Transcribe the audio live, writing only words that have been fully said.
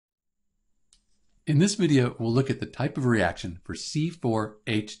In this video, we'll look at the type of reaction for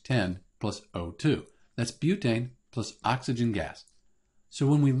C4H10 plus O2. That's butane plus oxygen gas. So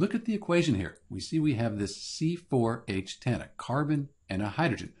when we look at the equation here, we see we have this C4H10, a carbon and a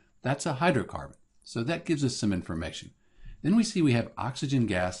hydrogen. That's a hydrocarbon. So that gives us some information. Then we see we have oxygen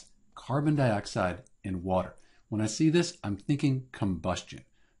gas, carbon dioxide, and water. When I see this, I'm thinking combustion.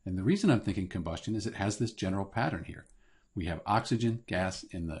 And the reason I'm thinking combustion is it has this general pattern here. We have oxygen, gas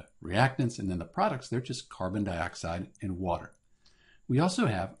in the reactants, and then the products, they're just carbon dioxide and water. We also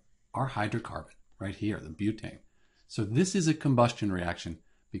have our hydrocarbon right here, the butane. So this is a combustion reaction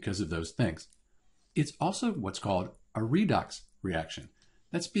because of those things. It's also what's called a redox reaction.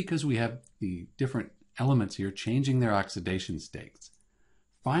 That's because we have the different elements here changing their oxidation states.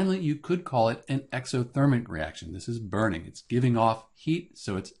 Finally, you could call it an exothermic reaction. This is burning. It's giving off heat,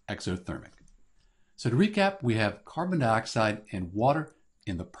 so it's exothermic. So to recap, we have carbon dioxide and water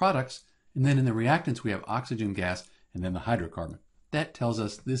in the products, and then in the reactants we have oxygen gas and then the hydrocarbon. That tells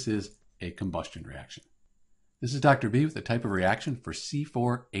us this is a combustion reaction. This is Dr. B with the type of reaction for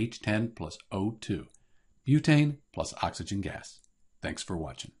C4H10 plus O2, butane plus oxygen gas. Thanks for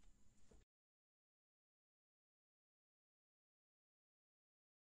watching.